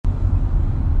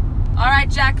right,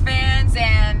 Jack fans,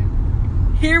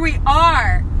 and here we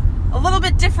are. A little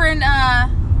bit different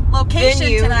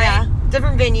location tonight. Yeah,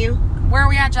 different venue. Where are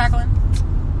we at, Jacqueline?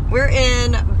 We're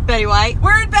in Betty White.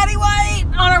 We're in Betty White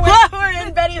on our way. We're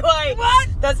in Betty White. What?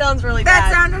 That sounds really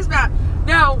That bad. sounds bad.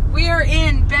 No, we are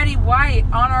in Betty White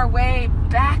on our way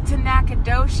back to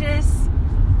Nacogdoches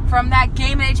from that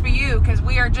game at HBU because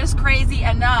we are just crazy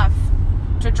enough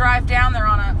to drive down there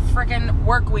on a freaking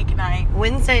work week night.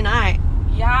 Wednesday night.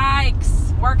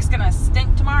 Yikes. Work's gonna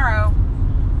stink tomorrow.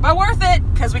 But worth it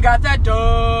because we got that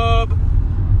dub.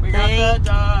 We got that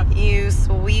dub. You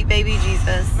sweet baby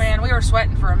Jesus. Man, we were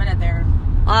sweating for a minute there.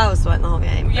 I was sweating the whole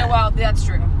game. Yeah, well, that's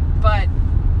true. But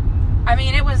I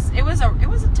mean, it was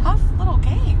a tough little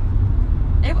game.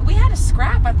 We had a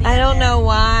scrap at the end. I don't know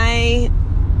why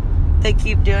they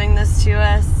keep doing this to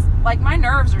us. Like, my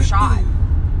nerves are shot.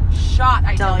 Shot,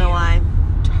 I tell you. Don't know why.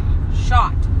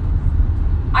 Shot.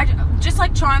 Just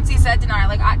like Chauncey said tonight,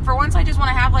 like, for once I just want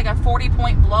to have like a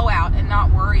 40-point blowout and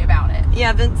not worry about it.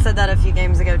 Yeah, Vince said that a few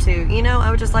games ago too. You know, I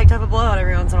would just like to have a blowout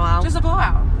every once in a while. Just a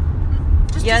blowout.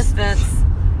 Vince.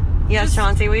 Yes,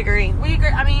 Chauncey, we agree. We agree.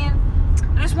 I mean,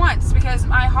 just once, because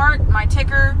my heart, my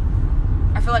ticker,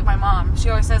 I feel like my mom. She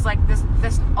always says, like, this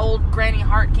old granny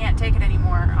heart can't take it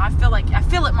anymore. I feel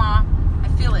it, Mom. I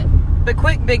feel it. But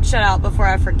quick, big shout out before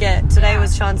I forget. Today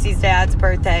was Chauncey's dad's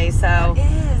birthday, so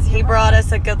he brought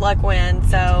us a good luck win.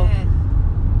 So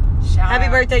happy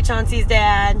birthday, Chauncey's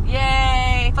dad!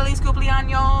 Yay! Feliz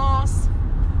cumpleaños!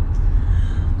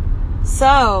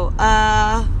 So,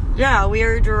 yeah, we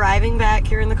are driving back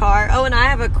here in the car. Oh, and I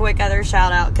have a quick other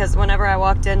shout out because whenever I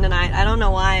walked in tonight, I don't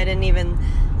know why I didn't even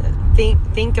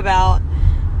think about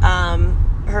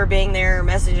her being there or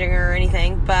messaging her or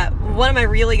anything, but one of my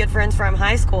really good friends from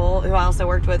high school, who I also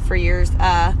worked with for years,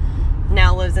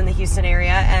 now lives in the Houston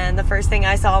area, and the first thing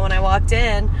I saw when I walked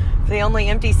in for the only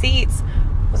empty seats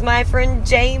was my friend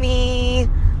Jamie.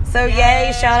 So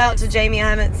yay, shout out to Jamie. I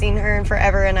haven't seen her in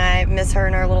forever, and I miss her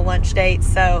in our little lunch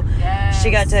dates. So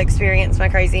she got to experience my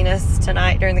craziness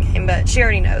tonight during the game, but she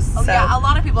already knows. Oh, so, yeah, a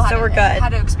lot of people had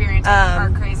to experience our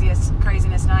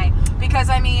craziness night. Because,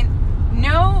 I mean,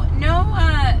 no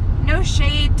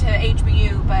shade to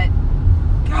HBU, but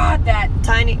God, that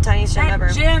tiniest gym ever.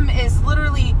 That gym is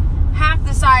literally half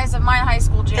the size of my high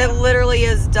school gym. It literally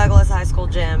is Douglas High School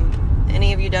gym.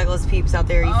 Any of you Douglas peeps out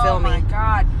there, you feel me? Oh my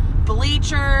God.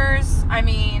 Bleachers, I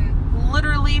mean,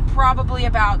 literally probably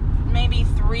about maybe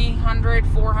 300,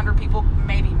 400 people,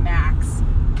 maybe max,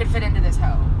 could fit into this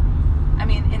hoe. I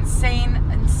mean,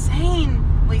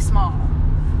 insanely small.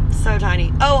 So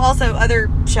tiny. Oh, also, other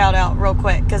shout out real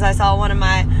quick, because I saw one of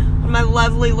my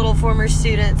lovely little former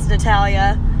students,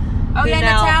 Natalia. Oh yeah,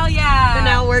 Natalia. Who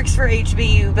now works for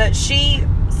HBU, but she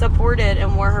supported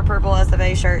and wore her purple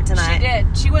SFA shirt tonight. She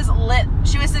did. She was lit.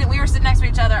 We were sitting next to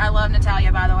each other. I love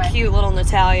Natalia, by the way. Cute little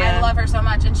Natalia. I love her so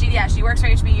much. And she works for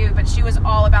HBU, but she was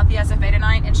all about the SFA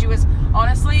tonight, and she was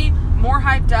honestly more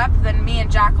hyped up than me and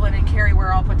Jacqueline and Carrie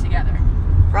were all put together.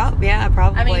 Yeah,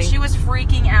 probably. I mean, she was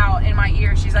freaking out in my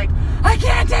ear. She's like, I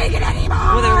can't take it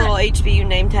anymore. With her little HBU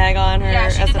name tag on her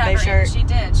SFA shirt. She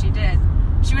did.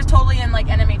 She was totally in, like,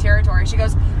 enemy territory. She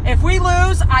goes, if we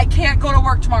lose, I can't go to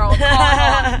work tomorrow.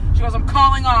 She goes, I'm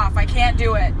calling off. I can't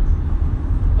do it.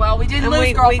 Well, we didn't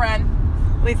lose, girlfriend.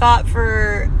 We thought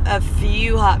for a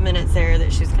few hot minutes there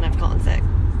that she was going to have to call in sick.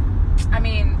 I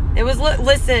mean... It was,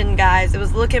 listen, guys, it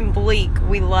was looking bleak.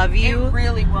 We love you. It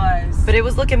really was. But it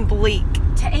was looking bleak.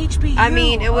 To HBU. I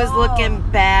mean, it was looking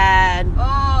bad.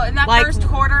 Oh, in that first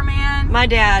quarter, man. My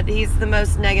dad, he's the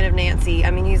most negative Nancy.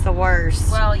 I mean, he's the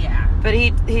worst. Well, yeah. But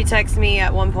he texted me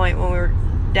at one point when we were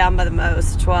down by the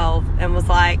most, 12, and was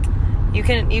like, you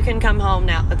can come home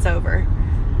now. It's over.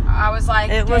 I was like,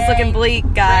 it was looking bleak,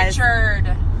 guys.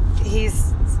 Richard.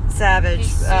 He's savage.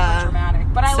 He's super dramatic.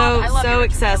 But I love so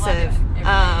excessive. He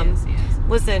is.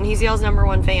 Listen, he's y'all's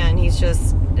 #1 fan. He's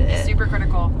just super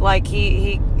critical. Like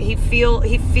he feels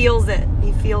it.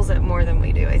 He feels it more than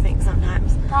we do, I think,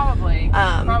 sometimes. Probably.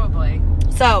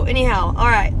 So anyhow, all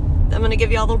right. I'm gonna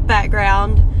give you all a little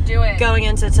background. Do it. Going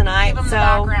into tonight. Give them the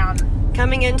background.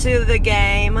 Coming into the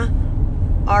game,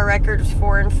 our record was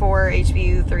 4-4.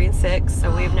 HBU 3-6. So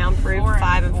we have now improved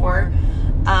 5-4.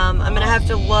 I'm gonna have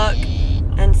to look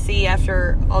and see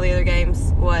after all the other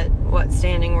games what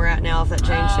standing we're at now, if that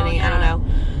changed any. Yeah. I don't know.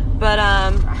 But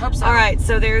I hope so. All right,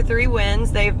 so there are 3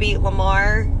 wins. They've beat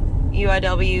Lamar,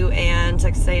 UIW, and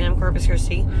Texas A&M Corpus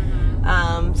Christi.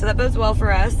 Mm-hmm. So that bodes well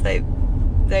for us. They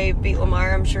beat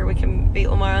Lamar. I'm sure we can beat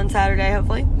Lamar on Saturday,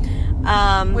 hopefully.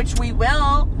 Which we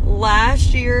will.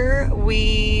 Last year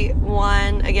we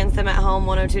won against them at home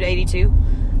 102-82.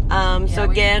 So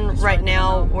we again, right started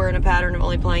now them. we're in a pattern of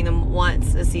only playing them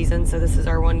once a season. So this is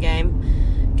our one game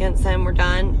against them. We're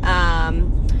done.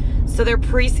 So their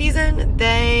preseason,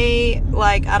 they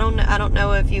I don't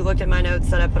know if you looked at my notes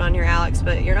that I put on here, Alex,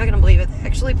 but you're not going to believe it. They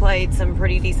actually played some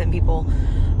pretty decent people.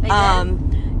 They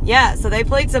did? Yeah, so they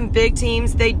played some big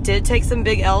teams. They did take some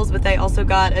big L's, but they also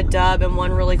got a dub and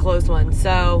one really close one.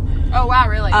 So, oh wow,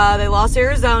 really? They lost to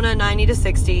Arizona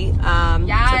 90-60.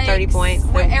 Took 30 points.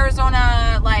 What,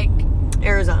 Arizona,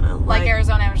 Arizona,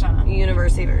 Arizona.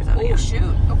 University of Arizona. Oh yeah.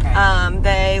 shoot. Okay.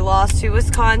 They lost to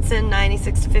Wisconsin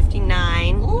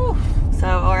 96-59. Ooh. So,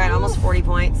 all right, almost 40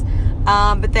 points.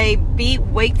 But they beat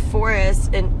Wake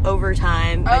Forest in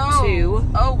overtime by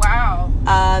 2. Oh, wow.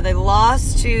 They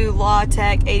lost to La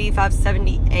Tech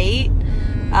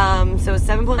 85-78. So a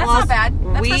 7-point That's loss. not bad.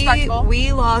 That's respectable.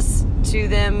 We lost to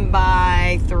them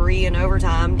by 3 in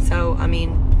overtime. So, I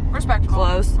mean, Respectable.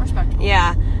 close. Respectable.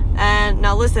 Yeah. And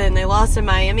now listen, they lost to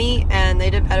Miami and they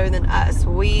did better than us.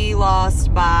 We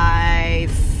lost by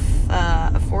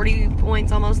 40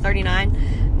 points, almost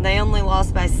 39. They only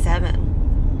lost by 7.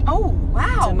 Oh,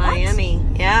 wow. To Miami.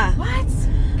 What? Yeah. What?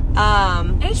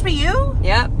 HBU?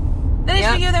 Yep. The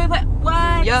HBU, they would play.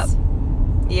 What? Yep.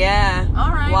 Yeah.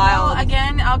 All right. Wild. Well,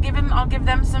 again, I'll give them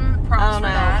some props for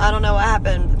that. I don't know what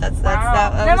happened, but that's Wow.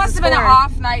 that There was must the have been an score.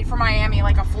 off night for Miami,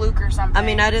 like a fluke or something. I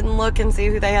mean, I didn't look and see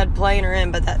who they had playing or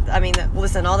in, but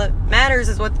listen, all that matters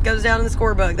is what goes down in the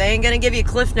scorebook. They ain't gonna give you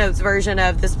Cliff Notes version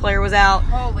of this player was out,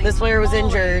 Holy this player was moly.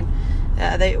 injured.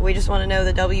 We just want to know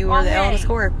the W or the L on the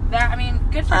score. That, I mean,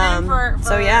 good for them for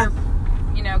so yeah,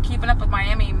 keeping up with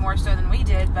Miami more so than we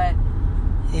did. But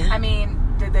yeah. I mean,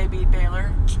 did they beat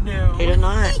Baylor? No, They did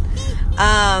not.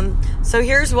 So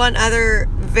here's one other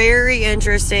very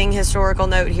interesting historical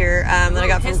note here that I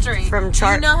got from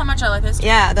Charlie. You know how much I like history.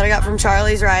 Yeah, that I got from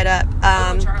Charlie's write-up.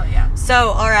 Charlie, yeah. So,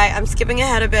 all right, I'm skipping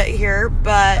ahead a bit here,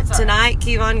 but tonight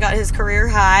Kevon got his career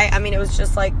high. I mean, it was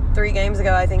just like 3 games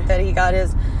ago, I think, that he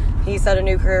set a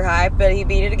new career high, but he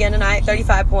beat it again tonight,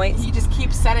 35 points. He just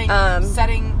keeps setting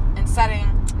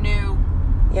new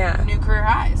career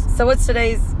highs. So what's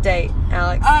today's date,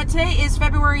 Alex? Today is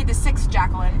February the 6th,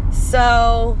 Jacqueline.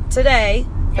 So today,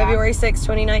 February 6th,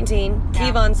 2019,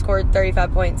 Yeah. Kevon scored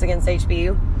 35 points against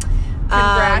HBU.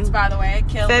 Congrats, by the way.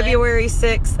 Killed February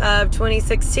 6th of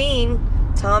 2016,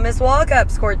 Thomas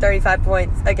Walkup scored 35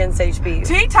 points against HBU.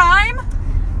 Tea time?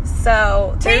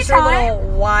 So there's your little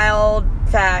wild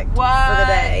fact for the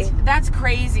day. That's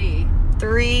crazy.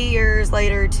 3 years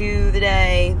later to the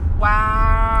day,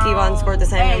 Wow. Kevon scored the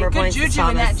same number of points as Good juju in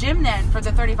Thomas. that gym then for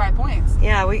the 35 points.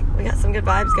 Yeah, we got some good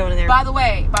vibes going in there. By the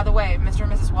way, Mr.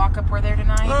 and Mrs. Walkup were there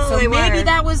tonight. Oh, so they maybe were.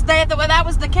 that was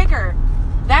the kicker.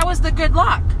 That was the good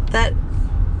luck. That's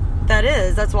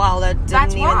wild. I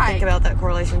didn't even think about that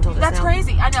correlation until just now. That's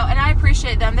crazy. I know, and I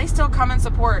appreciate them. They still come and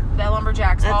support the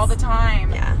Lumberjacks all the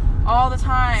time. Yeah. All the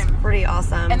time. Pretty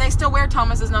awesome. And they still wear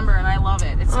Thomas's number, and I love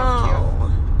it. It's so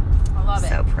cute. I love it.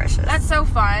 So precious. That's so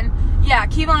fun. Yeah,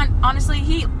 Kevon, honestly,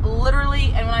 he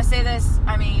literally, and when I say this,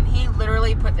 I mean, he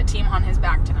literally put the team on his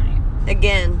back tonight.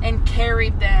 Again. And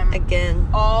carried them. Again.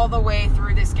 All the way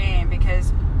through this game,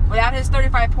 because without his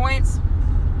 35 points,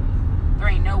 there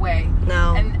ain't no way.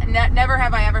 No. And never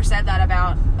have I ever said that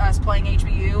about us playing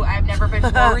HBU. I've never been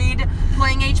worried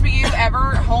playing HBU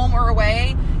ever, home or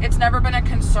away. It's never been a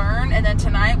concern. And then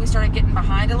tonight we started getting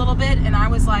behind a little bit, and I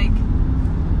was like,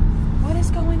 what is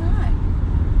going on?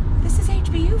 This is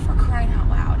HBU, for crying out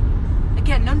loud.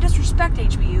 Again, no disrespect,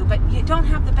 HBU, but you don't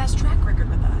have the best track record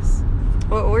with us.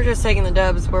 Well, we're just taking the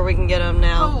dubs where we can get them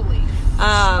now. Holy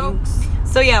smokes.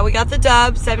 So, yeah, we got the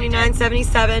dub,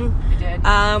 79-77. We did.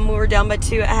 We were down by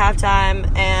 2 at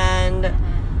halftime. And,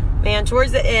 man,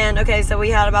 towards the end, okay, so we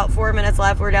had about 4 minutes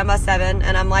left. We were down by 7.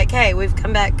 And I'm like, hey, we've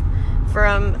come back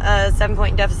from a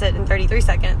 7-point deficit in 33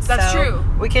 seconds. That's so true.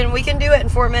 We can do it in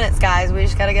 4 minutes, guys. We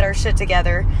just got to get our shit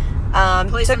together.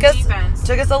 Play some defense.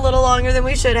 Took us a little longer than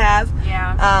we should have.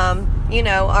 Yeah. Our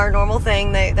normal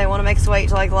thing. They want to make us wait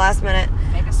till like the last minute.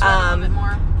 Make us sweat a little bit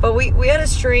more. But we had a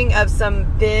string of some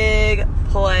big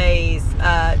plays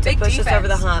to push us over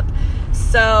the hump.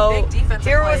 So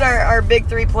here was our big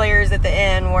 3 players at the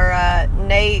end were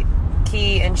Nate,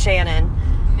 Key, and Shannon.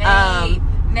 Nate,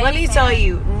 let me tell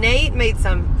you, Nate made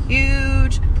some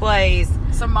huge plays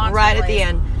right at the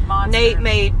end. Monster. Nate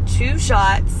made 2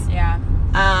 shots. Yeah.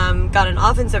 Got an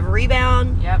offensive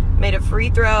rebound. Yep. Made a free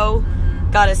throw.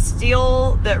 Got a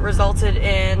steal that resulted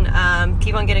in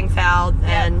Kevon getting fouled. Yep.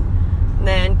 And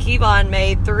then Kevon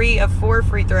made 3 of 4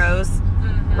 free throws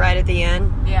right at the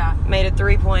end. Yeah. Made a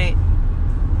 3-pointer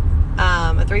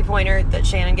that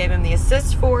Shannon gave him the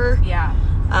assist for. Yeah.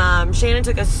 Shannon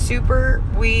took I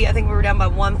think we were down by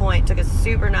 1 point, took a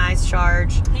super nice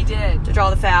charge. He did. To draw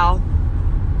the foul.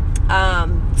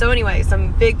 So anyway,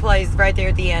 some big plays right there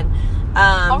at the end.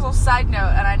 Also, side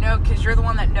note, and I know because you're the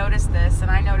one that noticed this,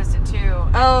 and I noticed it too.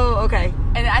 Oh, okay.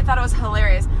 And I thought it was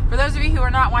hilarious. For those of you who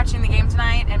are not watching the game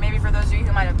tonight, and maybe for those of you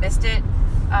who might have missed it,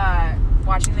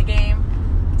 watching the game.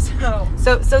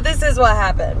 So this is what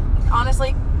happened.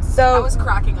 Honestly, so I was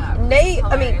cracking up. Nate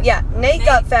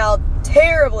got fouled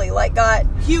terribly, got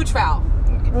huge foul,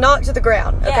 knocked to the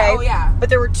ground. Okay. Yeah, oh yeah. But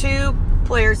there were two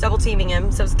players double teaming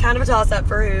him, so it was kind of a toss up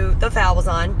for who the foul was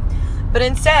on. But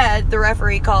instead, the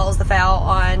referee calls the foul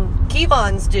on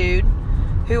Kevon's dude,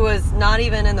 who was not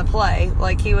even in the play.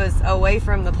 He was away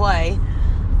from the play.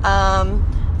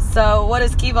 So what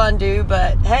does Kevon do?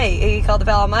 But hey, he called the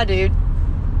foul on my dude.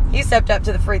 He stepped up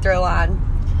to the free throw line,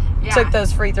 took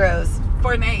those free throws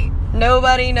for Nate.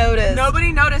 Nobody noticed.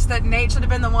 Nobody noticed that Nate should have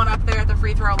been the one up there at the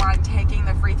free throw line taking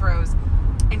the free throws.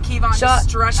 And Kevon just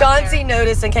strutted Chauncey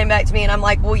noticed and came back to me, and I'm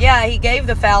like, well, yeah, he gave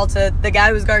the foul to the guy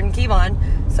who's guarding Kevon,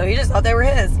 so he just thought they were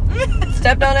his.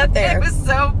 Stepped on up there. It was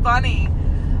so funny.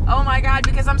 Oh, my God,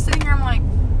 because I'm sitting here, I'm like,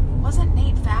 wasn't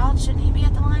Nate fouled? Shouldn't he be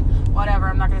at the line? Whatever,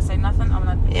 I'm not going to say nothing. I'm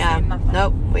going to say nothing.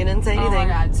 Nope, we didn't say anything. Oh,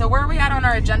 my God. So where are we at on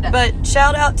our agenda? But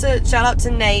shout out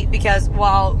to Nate, because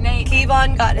while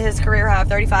Kevon got his career high of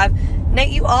 35,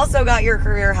 Nate, you also got your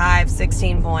career high of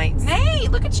 16 points. Nate,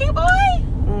 look at you, boy.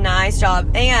 Nice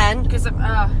job. And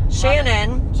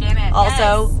Shannon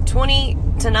also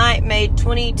tonight made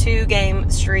 22 game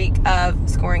streak of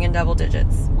scoring in double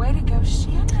digits. Way to go,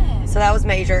 Shannon. So that was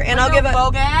major. And I'll give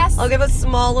a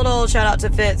small little shout out to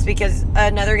Fitz, because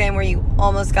another game where you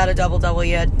almost got a double,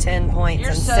 you had 10 points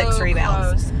and 6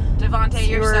 rebounds. Close. Devontae,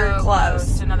 you're so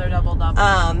close to another double. But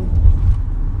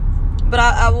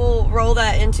I will roll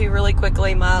that into really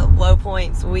quickly my low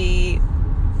points. We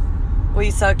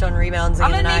sucked on rebounds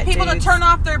again tonight. I'm going to need people to turn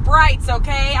off their brights,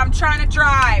 okay? I'm trying to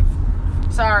drive.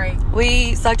 Sorry.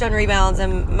 We sucked on rebounds,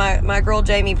 and my girl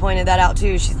Jamie pointed that out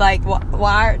too. She's like,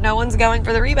 why no one's going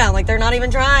for the rebound? They're not even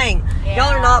trying. Yeah.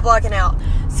 Y'all are not blocking out.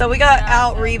 So we got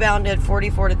out-rebounded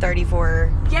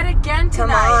 44-34. Yet again tonight.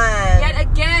 Come on. Yet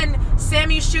again,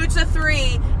 Sammy shoots a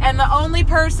 3, and the only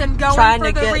person going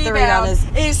for the rebound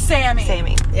is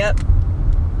Sammy. Yep.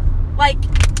 Why?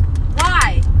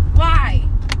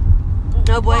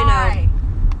 No bueno. Why?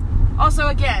 Also,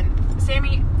 again,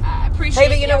 Sammy, I appreciate. Hey,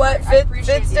 but you know what?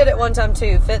 Fitz did it one time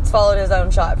too. Fitz followed his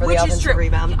own shot for the offensive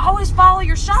rebound. You always follow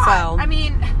your shot. So, I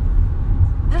mean,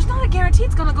 there's not a guarantee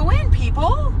it's going to go in,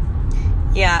 people.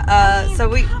 Yeah. So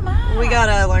we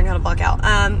gotta learn how to block out.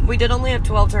 We did only have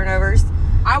 12 turnovers.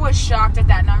 I was shocked at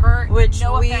that number. Which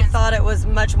we thought it was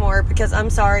much more, because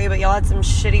I'm sorry, but y'all had some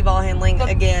shitty ball handling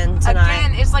again tonight.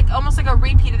 Again, it's almost like a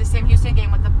repeat of the Sam Houston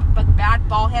game with the bad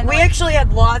ball handling. We actually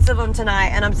had lots of them tonight,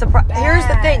 and I'm surprised. Here's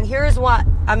the thing. Here's why.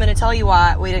 I'm going to tell you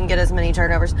why we didn't get as many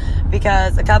turnovers.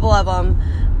 Because a couple of them,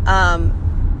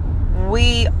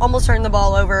 we almost turned the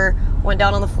ball over, went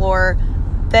down on the floor.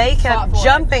 They kept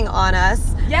jumping on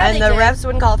us, and the refs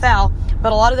wouldn't call a foul.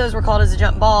 But a lot of those were called as a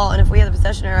jump ball, and if we had the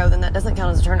possession arrow, then that doesn't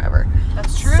count as a turnover.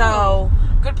 That's true. So,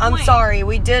 good point. I'm sorry.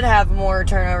 We did have more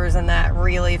turnovers than that,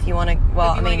 really, if you want to,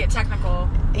 want to get technical.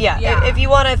 Yeah. If you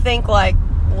want to think,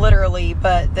 literally,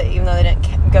 but even though they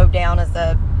didn't go down as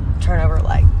a turnover,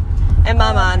 in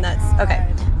my mind, that's,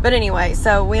 okay. But anyway,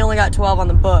 so we only got 12 on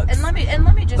the books. And let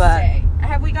me just say,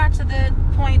 have we got to the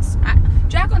points?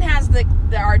 Jacqueline has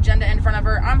our agenda in front of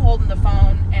her. I'm holding the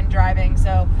phone and driving,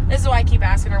 so this is why I keep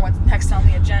asking her what's next on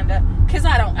the agenda, because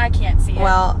I can't see it.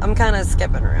 Well, I'm kind of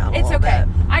skipping around. It's okay.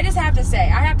 Bit. I just have to say,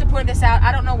 I have to point this out.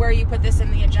 I don't know where you put this in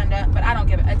the agenda, but I don't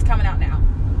give it. It's coming out now.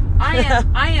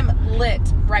 I am lit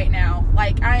right now.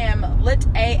 I am lit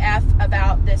AF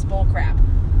about this bull crap.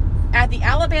 At the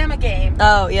Alabama game.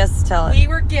 Oh, yes, tell it. We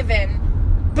were given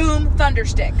boom thunder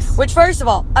sticks. Which, first of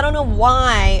all, I don't know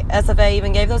why SFA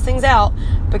even gave those things out,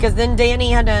 because then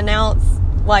Danny had to announce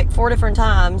 4 different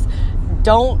times,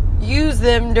 don't use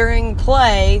them during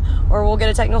play or we'll get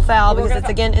a technical foul, because it's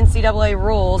again NCAA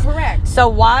rules. Correct. So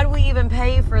why do we even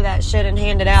pay for that shit and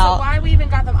hand it out? So why we even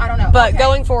got them, I don't know. But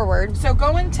going forward. So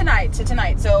going tonight.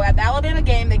 So at the Alabama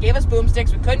game, they gave us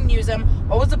boomsticks. We couldn't use them.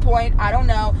 What was the point? I don't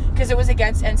know. Because it was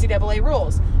against NCAA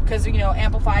rules. Because,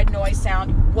 amplified noise,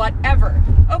 sound, whatever.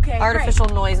 Okay, artificial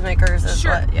noisemakers is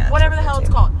whatever the hell it's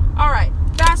called. All right.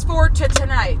 Fast forward to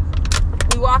tonight.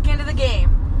 We walk into the game.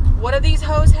 What do these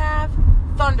hoes have?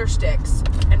 Thunder sticks.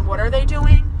 And what are they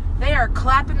doing? They are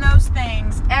clapping those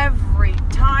things every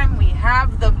time we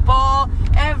have the ball,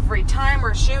 every time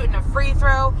we're shooting a free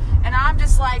throw. And I'm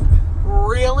just like,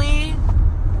 really?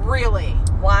 Really?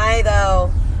 Why,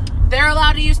 though? They're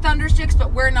allowed to use thundersticks,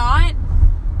 but we're not?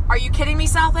 Are you kidding me,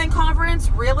 South End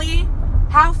Conference? Really?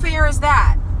 How fair is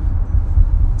that?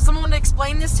 Someone to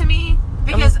explain this to me?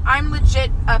 Because I'm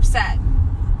legit upset.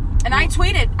 And I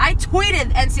tweeted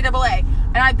NCAA.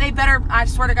 And I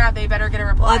swear to God, they better get a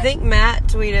reply. Well, I think Matt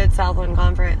tweeted Southland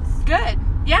Conference. Good.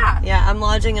 Yeah. Yeah, I'm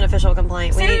lodging an official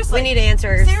complaint. Seriously. We need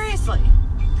answers. Seriously.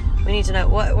 We need to know.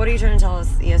 What are you trying to tell us,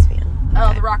 ESPN? Oh,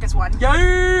 Okay. the Rockets won.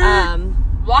 Yeah.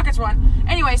 Rockets won.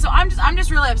 Anyway, so I'm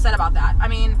just really upset about that. I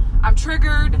mean, I'm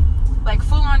triggered, like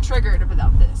full on triggered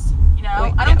about this. You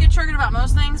know, I don't get triggered about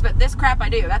most things, but this crap I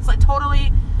do. That's like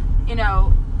totally,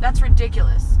 that's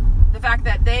ridiculous. The fact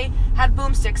that they had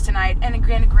boomsticks tonight, and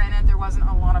granted, there wasn't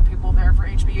a lot of people there for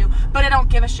HBU, but I don't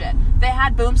give a shit. They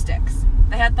had boomsticks.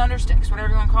 They had thundersticks, whatever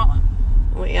you want to call them.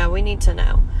 Well, yeah, we need to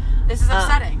know. This is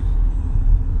upsetting.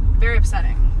 Very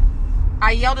upsetting.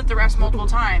 I yelled at the refs multiple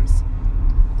times.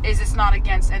 Is this not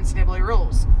against NCAA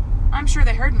rules? I'm sure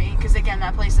they heard me, because again,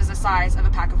 that place is the size of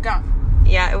a pack of gum.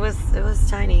 Yeah, it was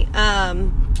tiny.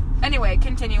 Anyway,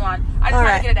 continue on. I just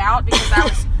wanted to get it out because I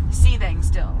was seething.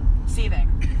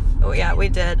 Oh yeah, we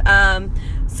did.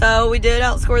 So we did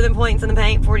outscore them points in the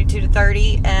paint,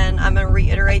 42-30, and I'm gonna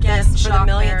reiterate this for the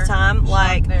millionth time.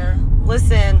 Like,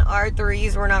 listen, our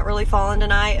threes were not really falling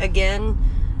tonight. Again,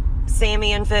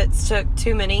 Sammy and Fitz took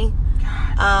too many.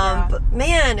 But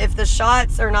man, if the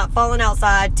shots are not falling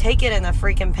outside, take it in the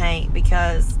freaking paint,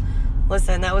 because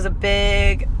listen, that was a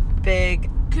big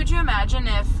Could you imagine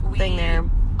if thing there.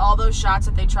 All those shots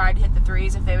that they tried to hit the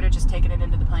threes, if they would have just taken it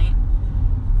into the paint?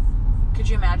 Could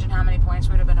you imagine how many points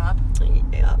would have been up?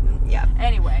 Yeah.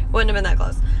 Anyway. Wouldn't have been that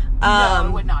close. No,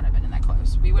 it would not have been that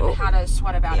close. We wouldn't have had a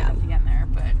sweat about it at the end there.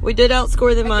 But we did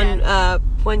outscore them on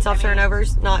points off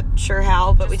turnovers. Not sure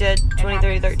how, but we did,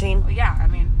 23-13. Well, yeah, I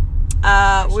mean.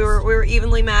 We were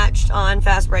evenly matched on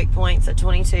fast break points at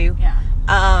 22. Yeah.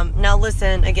 Now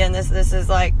listen, again, this is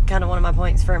like kind of one of my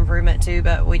points for improvement too,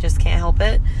 but we just can't help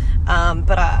it.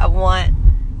 But I want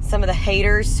some of the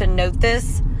haters to note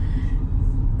this.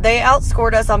 They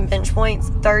outscored us on bench points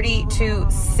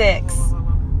 30-6.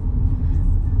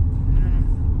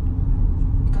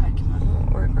 Go ahead, keep on.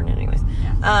 We're recording anyways.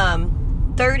 Yeah.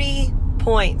 30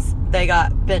 points they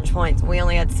got bench points. We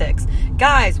only had 6.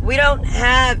 Guys, we don't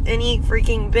have any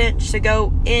freaking bench to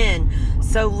go in.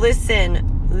 So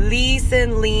listen,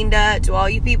 Linda, to all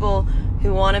you people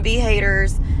who want to be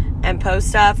haters and post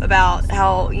stuff about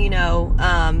how,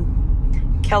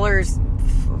 Keller's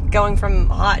going from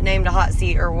hot name to hot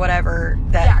seat or whatever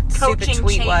that stupid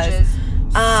tweet was.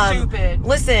 Stupid.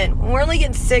 Listen, we're only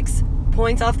getting 6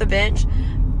 points off the bench.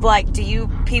 Like, do you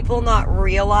people not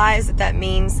realize that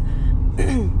means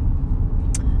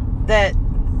that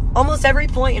almost every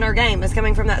point in our game is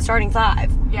coming from that starting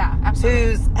 5? Yeah, absolutely.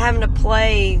 Who's having to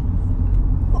play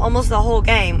almost the whole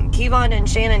game. Kevon and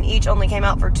Shannon each only came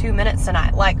out for 2 minutes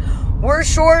tonight. Like, we're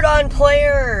short on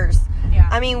players. Yeah.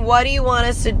 I mean, what do you want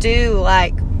us to do?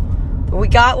 Like, we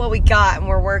got what we got, and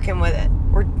we're working with it.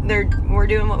 We're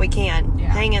doing what we can. Yeah.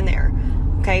 Hang in there,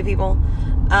 okay, people.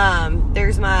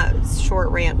 There's my short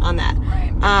rant on that.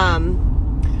 Right.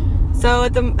 So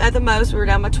at the most, we were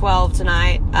down by 12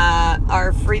 tonight.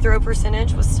 Our free throw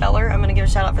percentage was stellar. I'm gonna give a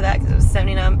shout out for that because it was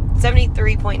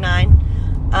 73.9.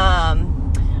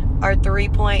 Our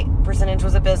 3-point percentage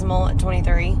was abysmal at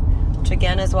 23. Which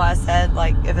again is why I said,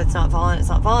 like, if it's not falling, it's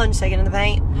not falling. Just take it in the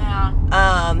paint. Yeah.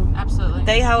 Absolutely.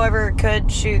 They, however,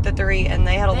 could shoot the 3, and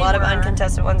they had a lot of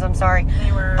uncontested ones. I'm sorry.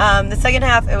 They were. The second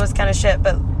half, it was kind of shit,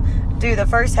 but dude, the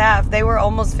first half, they were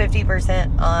almost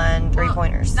 50% on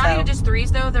 3-pointers. Not even just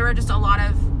threes, though. There were just a lot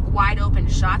of wide open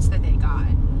shots that they got.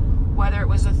 Whether it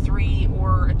was a 3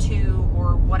 or a 2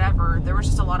 or whatever, there was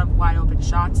just a lot of wide open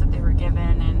shots that they were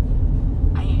given, and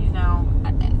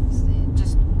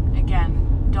just again.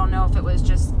 Don't know if it was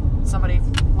just somebody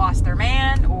lost their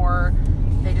man or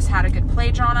they just had a good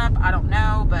play drawn up. I don't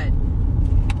know, but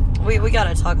we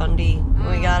gotta talk on D.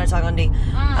 We gotta talk on D.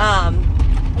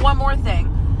 One more thing,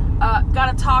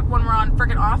 gotta talk when we're on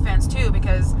freaking offense too,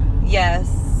 because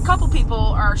yes, a couple people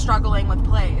are struggling with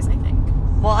plays. I think.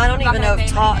 Well, I don't even know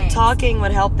if talking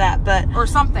would help that, but or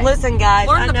something. Listen, guys,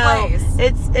 Learn I the know plays.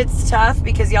 it's tough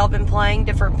because y'all been playing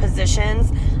different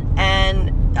positions,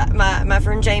 and my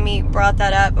friend Jamie brought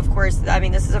that up. Of course, I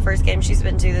mean, this is the first game she's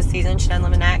been to this season. She doesn't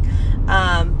live in Nack.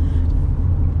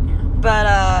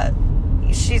 But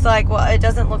she's like, well, it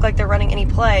doesn't look like they're running any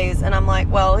plays. And I'm like,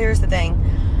 well, here's the thing.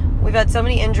 We've had so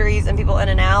many injuries and people in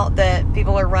and out that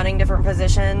people are running different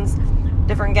positions,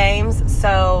 different games.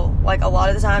 So, like, a lot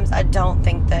of the times I don't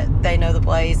think that they know the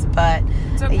plays. But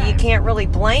it's okay. You can't really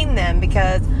blame them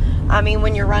because I mean,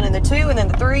 when you're running the 2 and then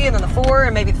the 3 and then the 4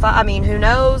 and maybe the 5, I mean, who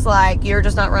knows? Like, you're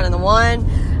just not running the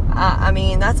 1. I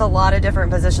mean, that's a lot of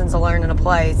different positions to learn and to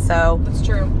play. So that's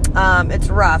true. It's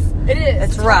rough. It is.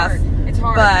 It's rough. Hard. It's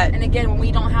hard. But, and again, when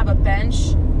we don't have a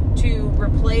bench to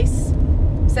replace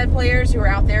said players who are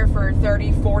out there for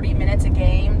 30, 40 minutes a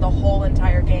game, the whole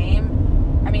entire game,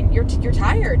 I mean, you're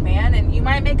tired, man, and you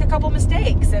might make a couple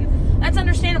mistakes, and that's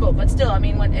understandable. But still, I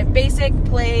mean, if basic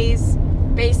plays,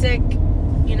 basic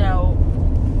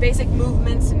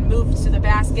movements and moves to the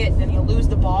basket, and then you lose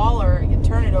the ball or you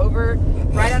turn it over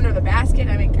right under the basket,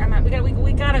 I mean,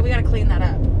 we gotta clean that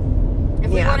up.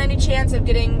 If we want any chance of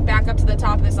getting back up to the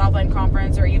top of the Southland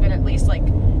Conference, or even at least like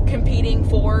competing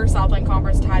for Southland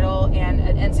Conference title and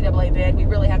an NCAA bid, we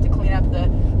really have to clean up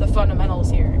the fundamentals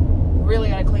here. We really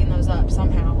got to clean those up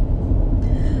somehow.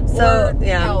 So, or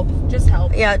yeah. help. Just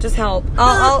help. Yeah, just help.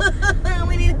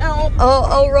 We need help.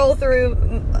 I'll roll through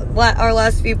our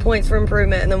last few points for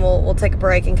improvement, and then we'll take a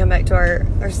break and come back to our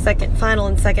final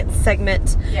and second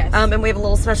segment. Yes. And we have a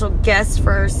little special guest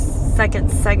for our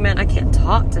second segment. I can't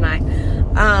talk tonight.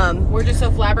 We're just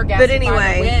so flabbergasted but anyway,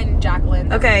 by the win,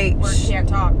 Jacqueline. Okay. We can't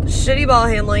talk. Shitty ball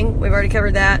handling. We've already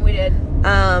covered that. We did.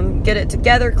 Get it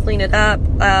together, clean it up,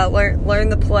 learn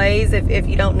the plays. If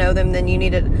you don't know them, then you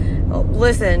need to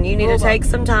listen. You need to take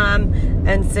some time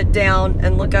and sit down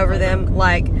and look over them.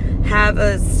 Like, have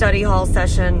a study hall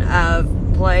session of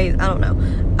plays. I don't know.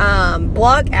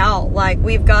 Block out. Like,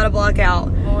 we've got to block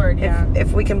out. Lord, yeah.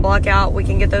 If we can block out, we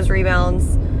can get those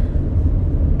rebounds.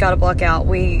 Got to block out.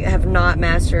 We have not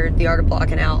mastered the art of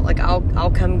blocking out. Like,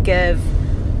 I'll come give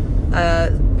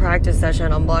a practice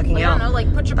session on blocking out. I don't know,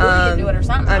 like, put your booty into it or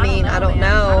something. I don't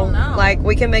know. Like,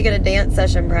 we can make it a dance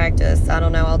session practice. I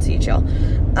don't know. I'll teach y'all.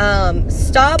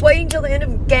 Stop waiting till the end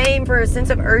of game for a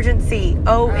sense of urgency.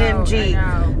 OMG.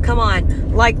 Oh, come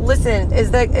on. Like, listen,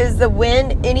 is the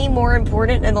win any more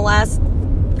important in the last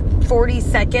 40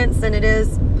 seconds than it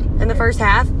is in the first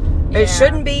half? Yeah. It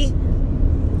shouldn't be.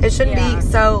 It shouldn't be.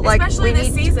 So, like, especially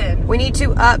this season. We need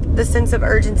to up the sense of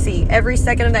urgency. Every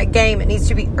second of that game, it needs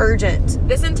to be urgent.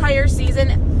 This entire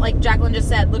season, like Jacqueline just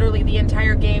said, literally the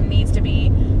entire game needs to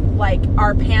be like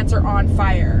our pants are on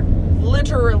fire.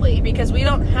 Literally, because we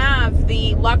don't have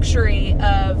the luxury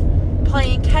of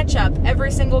playing catch up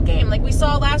every single game. Like we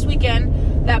saw last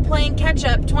weekend, that playing catch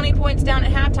up 20 points down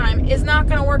at halftime is not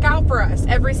going to work out for us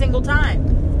every single time.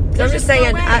 So I'm just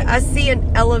saying, I see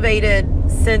an elevated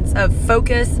sense of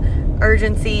focus,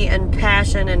 urgency, and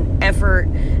passion and effort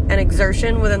and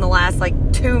exertion within the last,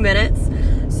 2 minutes.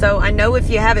 So I know if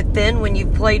you have it then when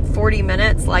you've played 40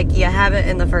 minutes, you have it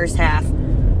in the first half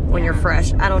when you're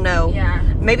fresh. I don't know. Yeah.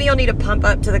 Maybe you'll need to pump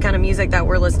up to the kind of music that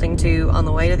we're listening to on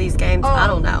the way to these games. I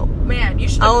don't know. Man, you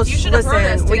should have heard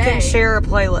us today. We can share a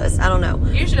playlist. I don't know.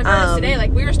 You should have heard us today.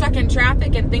 Like, we were stuck in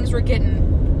traffic and things were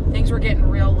getting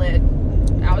real lit.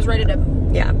 I was ready to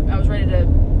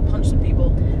punch some people.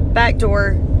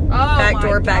 Backdoor. Oh,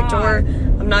 Backdoor.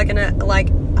 I'm not gonna,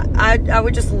 I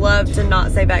would just love to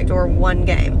not say backdoor one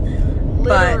game.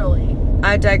 Literally. But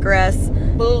I digress.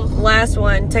 Ugh. Last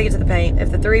one, take it to the paint. If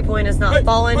the 3-point is not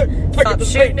falling, stop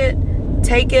shooting it.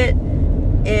 Take it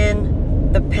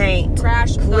in the paint.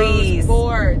 Crash please. Those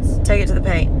boards. Take it to the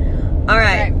paint. All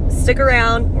right. Okay. Stick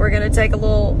around. We're going to take a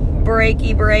little break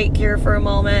here for a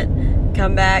moment.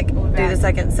 Come back. Do the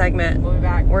second segment. We'll be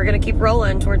back. We're going to keep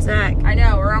rolling towards NAC. I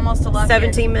know. We're almost to Lufkin.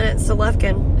 17 minutes to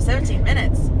Lufkin. 17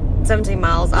 minutes. 17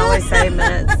 miles. I always say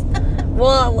minutes.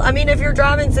 Well, I mean, if you're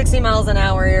driving 60 miles an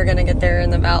hour, you're going to get there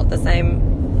in about the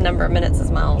same number of minutes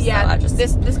as miles. Yeah, so I just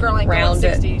this girl ain't going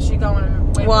 60. She's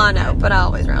going way more. Well, I know, but I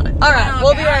always round it. All right,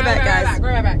 we'll be right back, guys. We're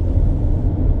right back.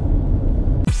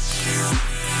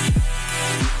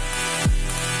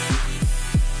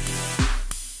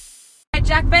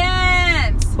 Jack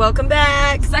Vance. Welcome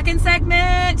back. Second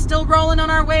segment. Still rolling on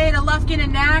our way to Lufkin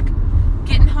and NAC.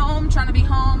 Getting home, trying to be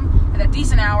home at a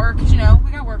decent hour because, we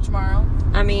got work tomorrow.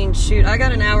 I mean, shoot, I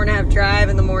got an hour and a half drive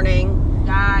in the morning.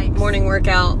 Yikes. Morning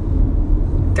workout.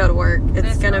 Go to work.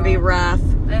 It's going to be rough.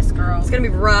 This girl. It's going to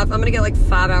be rough. I'm going to get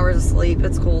 5 hours of sleep.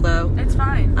 It's cool, though. It's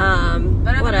fine.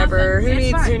 Whatever. Who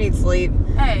needs sleep?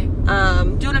 Hey.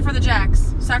 Doing it for the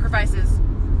Jacks. Sacrifices.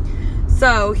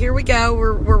 So here we go.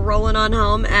 We're rolling on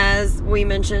home. As we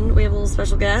mentioned, we have a little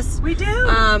special guest. We do.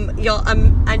 Y'all.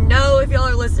 I know if y'all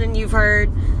are listening, you've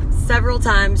heard several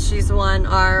times she's won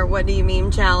our What Do You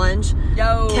Meme challenge.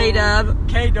 Yo. K-Dub.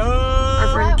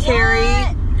 Our friend Carrie.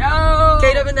 Yo.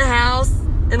 K-Dub in the house,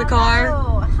 in the car.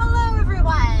 Hello,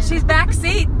 everyone. She's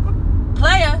backseat.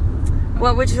 Playa.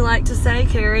 What would you like to say,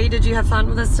 Carrie? Did you have fun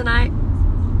with us tonight?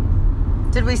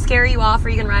 Did we scare you off? Are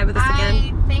you going to ride with us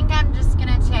again? I think I'm just going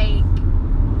to take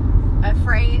a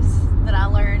phrase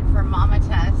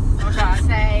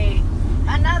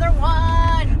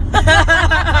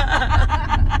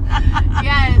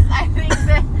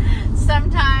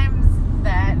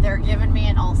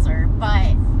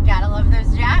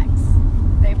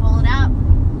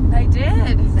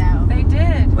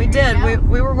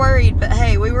worried, but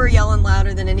hey, we were yelling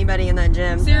louder than anybody in that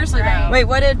gym. Seriously, Right. though. Wait,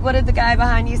 what did the guy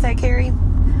behind you say, Carrie?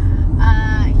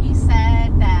 He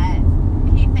said that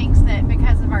he thinks that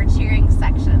because of our cheering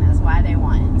section is why they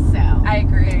won. So I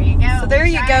agree. there you go. So there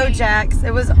you go, Jax.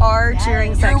 It was our Yes.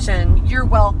 cheering section. You're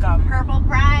welcome. Purple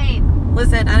pride.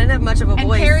 Listen, I didn't have much of a And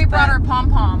voice. Carrie brought but- her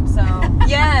pom-pom, so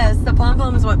Yes, the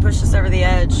pom-pom is what pushed us over the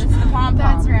edge. it's the pom-pom.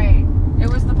 That's right.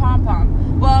 It was the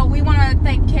pom-pom. Well, we want to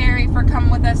thank Carrie for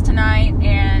coming with us tonight,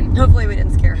 and Hopefully we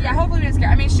didn't scare her. yeah, hopefully we didn't scare.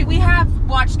 I mean, we have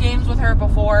watched games with her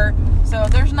before, so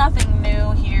there's nothing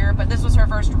new here. But this was her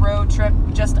first road trip,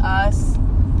 just us.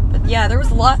 But yeah, there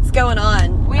was lots going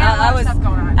on. We had a lot I of stuff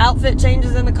going on. Outfit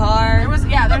changes in the car. There was a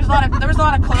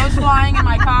lot of clothes flying in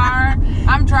my car.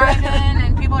 I'm driving,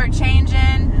 and people are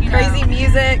changing. You know. Crazy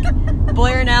music,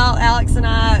 blaring out. Alex and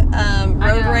I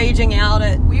road know. raging out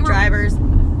at We were- drivers.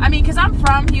 I mean, because I'm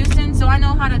from Houston, so I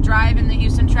know how to drive in the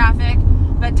Houston traffic.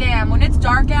 But damn, when it's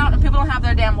dark out and people don't have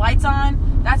their damn lights on,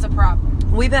 that's a problem.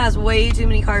 We passed way too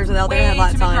many cars without their Way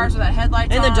headlights too many on. cars without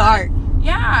headlights In on. the dark.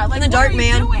 Yeah, like In the what dark, are you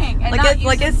man. doing? And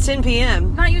Like it's 10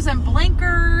 p.m. not using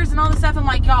blinkers and all this stuff. I'm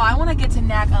like, y'all, I want to get to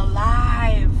NAC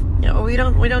alive. You know, we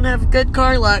don't have good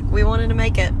car luck. We wanted to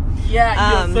make it.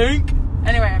 Yeah, you think?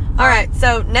 Anyway. All right,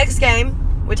 so next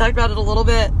game, we talked about it a little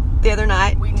bit the other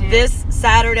night. We did. This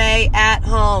Saturday at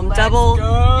home, Let's double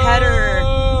go.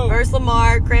 header versus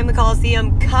Lamar, Cram the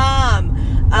Coliseum.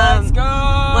 Come. Let's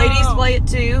go. Ladies play at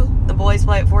 2. The boys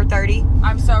play at 4:30.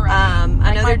 I'm so ready. I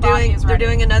know my they're body is doing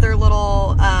ready. another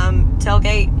little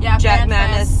tailgate Yeah, Jack Fan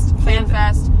Madness Fest. Fan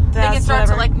Fest. I think it starts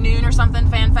whatever. at like noon or something.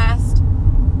 Fan Fest.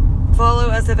 Follow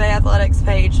SFA Athletics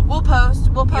page. We'll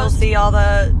post. You'll see all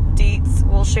the deets.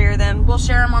 We'll share them. We'll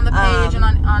share them on the page and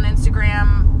on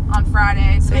Instagram on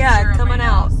Friday. So yeah, coming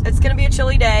out. It's gonna be a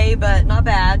chilly day, but not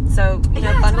bad. So you know,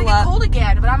 Yeah, it's bundle gonna get up. cold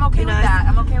again, but I'm okay Be with nice. that.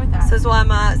 I'm okay with that. This is why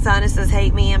my sinuses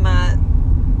hate me and my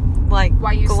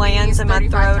Why you glands sneeze in my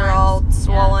 35 throat are all times.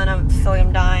 swollen. I feel like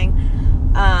I'm dying.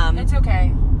 It's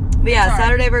okay. But yeah, it's all right.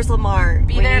 Saturday versus Lamar.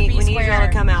 Be there, be we need square. y'all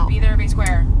to come out. Be there, be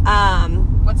square.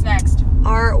 What's next?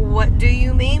 Our What Do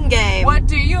You Meme game. What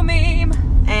do you meme?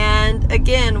 And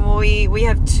again, we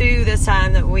have 2 this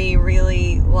time that we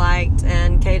really liked,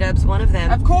 and K-Dub's one of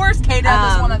them. Of course,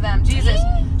 K-Dub is one of them. Jesus,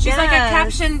 she's like a yes.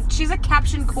 caption. She's a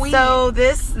caption queen. So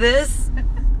this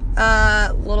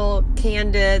little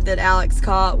candid that Alex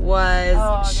caught was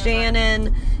there's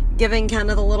Shannon giving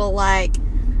kind of the little, like,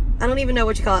 I don't even know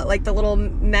what you call it, like the little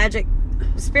magic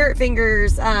spirit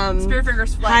fingers Spirit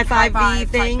fingers, high like, five V type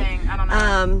thing. I don't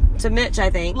know. To Mitch, I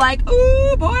think. Like,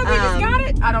 ooh, boy, we just got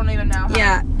it. I don't even know.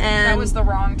 Yeah, and that was the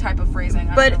wrong type of phrasing.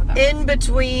 I but don't know what that in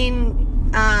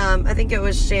between, I think it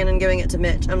was Shannon giving it to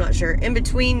Mitch. I'm not sure. In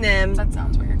between them, was. That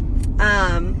sounds weird.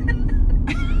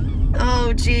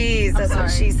 oh geez, that's what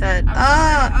sorry. she said. I'm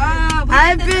sorry. We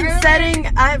I've did this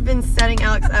earlier. been setting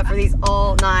Alex up for these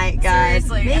all night, guys.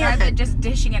 Seriously, and I've been just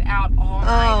dishing it out all night.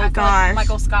 I feel like gosh.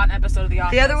 Michael Scott in episode of The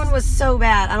Office. The other one was so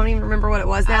bad. I don't even remember what it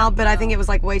was now, don't but I know. think it was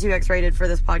like way too X-rated for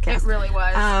this podcast. It really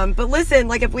was. But listen,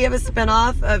 like if we have a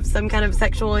spinoff of some kind of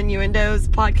sexual innuendos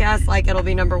podcast, like it'll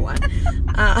be number 1.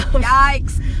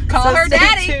 Yikes! Call so her stay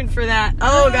daddy. tuned for that.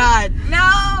 Oh God.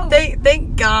 No.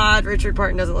 Thank God Richard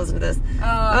Parton doesn't listen to this.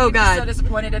 Oh God. God. So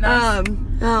disappointed in us.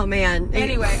 Oh man.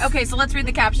 Anyway, okay, so let's read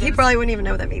the captions. He probably wouldn't even know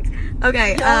what that means.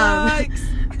 Okay.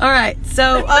 Yikes. All right.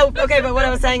 So, okay, but what I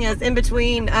was saying is in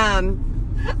between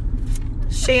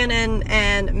Shannon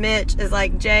and Mitch is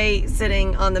like Jay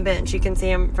sitting on the bench. You can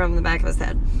see him from the back of his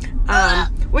head.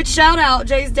 Which shout out,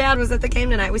 Jay's dad was at the game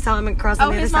tonight. We saw him across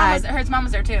on the other side. His mom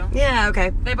was there too. Yeah,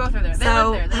 okay. They both are there. They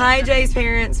So, live there. They hi live there. Jay's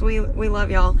parents. We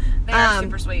love y'all. They are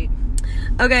super sweet.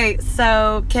 Okay,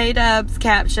 so K-Dub's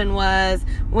caption was,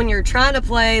 when you're trying to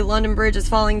play, London Bridge is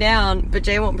falling down, but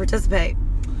Jay won't participate.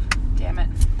 Damn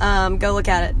it. Go look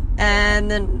at it.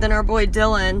 And then our boy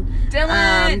Dylan.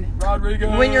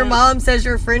 Rodriguez. When your mom says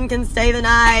your friend can stay the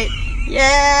night.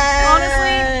 Yes!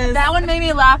 Honestly, that one made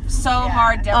me laugh so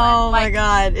hard, Dylan. Oh my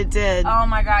God, it did. Oh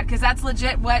my God, because that's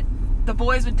legit what the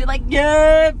boys would do. Like,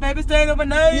 yeah, baby, staying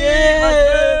overnight.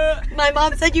 Yeah. My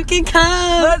mom said you can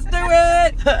come. Let's do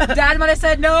it. Dad might have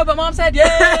said no, but mom said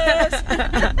yes.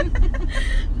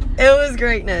 It was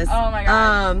greatness. Oh my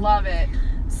God, love it.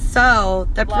 So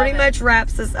that Love pretty it. much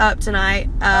wraps us up tonight.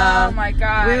 Oh my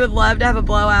God. We would love to have a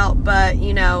blowout, but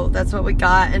you know that's what we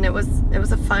got, and it was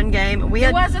a fun game. It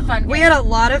was a fun game. We had a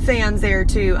lot of fans there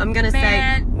too. I'm gonna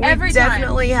Man, say we every time.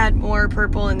 definitely had more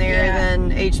purple in there Yeah.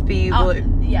 than HBU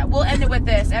blue. Yeah, we'll end it with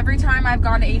this. Every time I've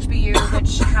gone to HBU,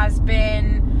 which has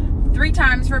been 3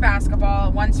 times for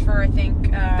basketball, once for I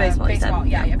think Baseball, you said.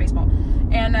 Yeah, baseball.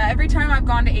 And every time I've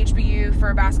gone to HBU for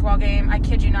a basketball game, I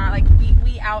kid you not, like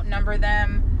we outnumber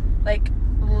them Like,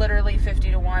 literally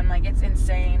 50-1. Like, it's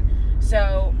insane.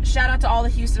 So, shout out to all the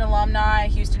Houston alumni,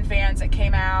 Houston fans that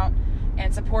came out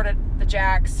and supported the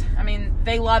Jacks. I mean,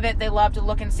 they love it. They love to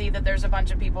look and see that there's a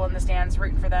bunch of people in the stands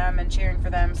rooting for them and cheering for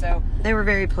them. So they were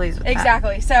very pleased with that.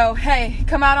 Exactly. So, hey,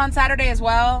 come out on Saturday as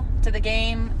well to the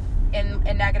game in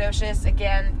Nacogdoches.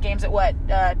 Again, games at what?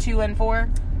 2 and 4?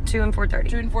 2 and 4:30.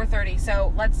 2 and 4:30.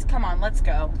 So let's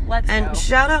go. And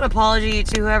shout out apology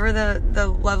to whoever the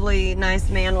lovely, nice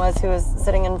man was who was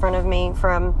sitting in front of me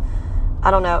from,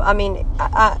 I don't know. I mean,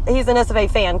 he's an SFA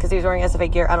fan because he was wearing SFA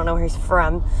gear. I don't know where he's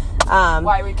from.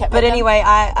 Why we kept. But anyway,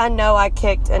 I know I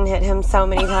kicked and hit him so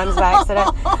many times by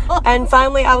accident. And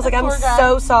finally, I was like, I'm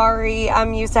so sorry.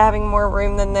 I'm used to having more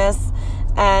room than this.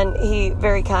 And he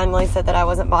very kindly said that I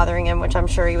wasn't bothering him, which I'm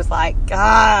sure he was like,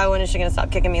 when is she going to stop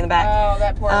kicking me in the back? Oh,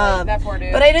 that poor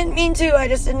dude. But I didn't mean to. I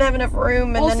just didn't have enough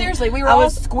room. And well, seriously, we were all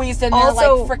squeezed in there like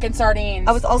freaking sardines.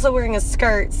 I was also wearing a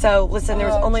skirt. So, listen, there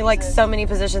was only like so many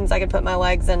positions I could put my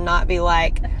legs in, not be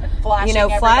like,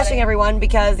 flashing everyone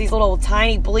because these little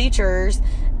tiny bleachers.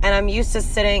 And I'm used to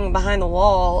sitting behind the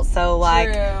wall. So,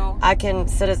 like, True. I can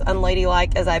sit as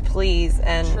unladylike as I please.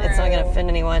 And it's not going to offend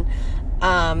anyone. So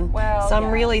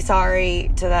I'm really sorry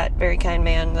to that very kind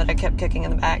man that I kept kicking in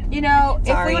the back. You know,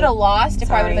 if we would have lost, it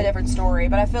probably would have been a different story.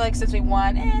 But I feel like since we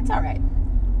won, it's all right.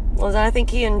 Well, I think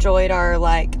he enjoyed our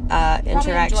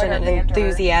interaction and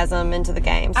enthusiasm into the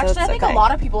game. So actually, I think a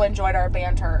lot of people enjoyed our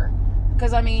banter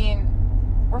because I mean,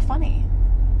 we're funny.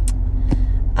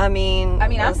 I mean,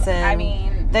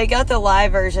 they got the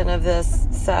live version of this,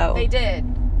 so they did.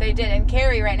 And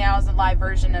Carrie right now is the live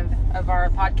version of our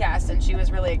podcast, and she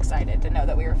was really excited to know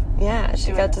that we were. Yeah,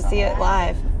 she got to see it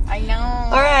live. I know.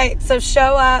 All right, so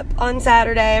show up on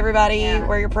Saturday, everybody. Yeah.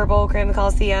 Wear your purple, cram the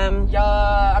Coliseum. Yeah,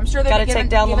 I'm sure they're giving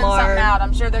something out.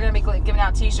 I'm sure they're going to be giving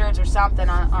out T-shirts or something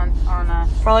on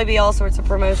probably be all sorts of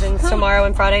promotions tomorrow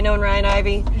and Friday. Knowing Ryan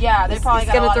Ivy. Yeah, they probably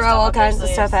he's going to throw all kinds of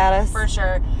stuff at us for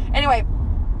sure. Anyway,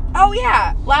 oh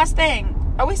yeah, last thing.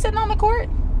 Are we sitting on the court?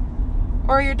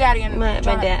 Or your daddy and my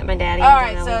daddy. All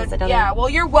right, so yeah. Well,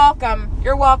 you're welcome.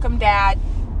 You're welcome, Dad.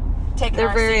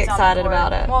 They're very excited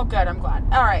about it. Well, good. I'm glad.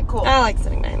 All right, cool. I like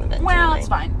sitting behind the bench. Well, it's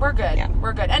fine. We're good. Yeah.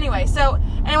 We're good. Anyway,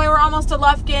 we're almost to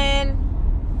Lufkin.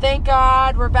 Thank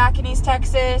God we're back in East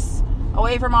Texas,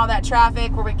 away from all that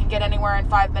traffic, where we can get anywhere in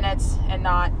 5 minutes and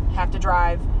not have to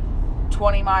drive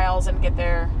 20 miles and get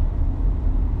there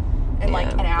in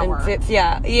like an hour.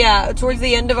 Yeah. Towards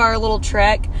the end of our little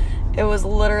trek, it was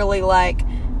literally like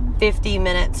 50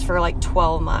 minutes for like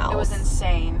 12 miles. It was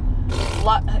insane.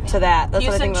 To that. That's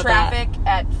Houston what I think traffic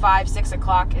at 5-6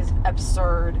 o'clock is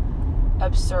absurd.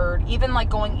 Even like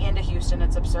going into Houston,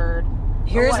 it's absurd.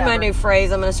 Here's my new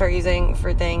phrase I'm going to start using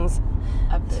for things.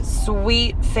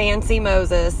 Sweet fancy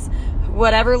Moses.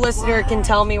 Whatever listener can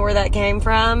tell me where that came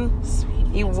from,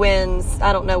 he wins.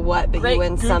 I don't know what, but he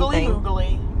wins something.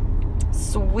 Googly.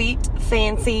 Sweet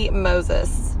fancy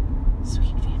Moses.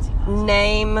 Sweet fancy Moses.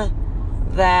 Name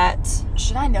that.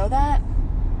 Should I know that?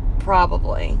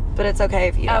 Probably, but it's okay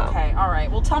if you don't. Okay, all right.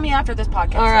 Well, tell me after this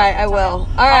podcast. All right, I will.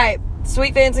 All right,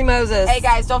 Sweet Fancy Moses. Hey,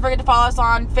 guys, don't forget to follow us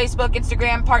on Facebook,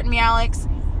 Instagram, Pardon Me, Alex.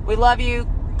 We love you.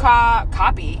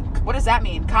 Copy. What does that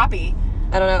mean? Copy.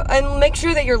 I don't know. And make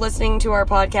sure that you're listening to our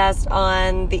podcast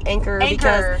on the Anchor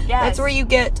because that's where you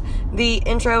get the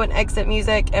intro and exit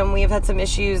music, and we have had some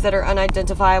issues that are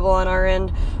unidentifiable on our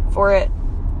end for it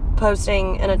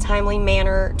posting in a timely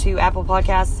manner to Apple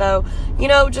Podcasts. So,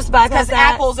 just bypass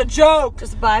that. Apple's a joke.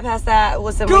 Just bypass that.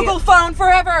 Listen, Google phone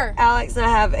forever. Alex and I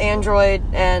have Android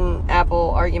and Apple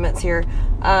arguments here.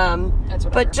 That's whatever.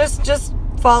 But just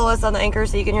follow us on the Anchor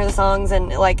so you can hear the songs, and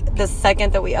like the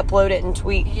second that we upload it and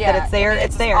tweet that it's there,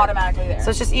 it's there. Automatically there.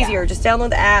 So it's just easier. Just download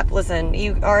the app. Listen,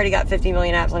 you already got 50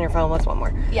 million apps on your phone. What's one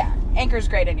more? Yeah. Anchor's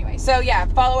great anyway. So yeah,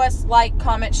 follow us, like,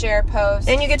 comment, share, post.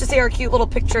 And you get to see our cute little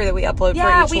picture that we upload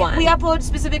for each one. We upload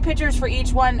specific pictures for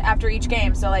each one after each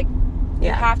game. So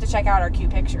you have to check out our cute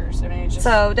pictures. I mean, it's just,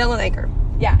 so download Anchor.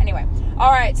 Yeah, anyway.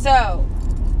 All right, so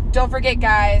don't forget,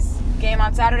 guys, game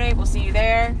on Saturday. We'll see you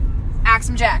there. Axe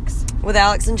 'em Jacks. With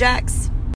Alex and Jax.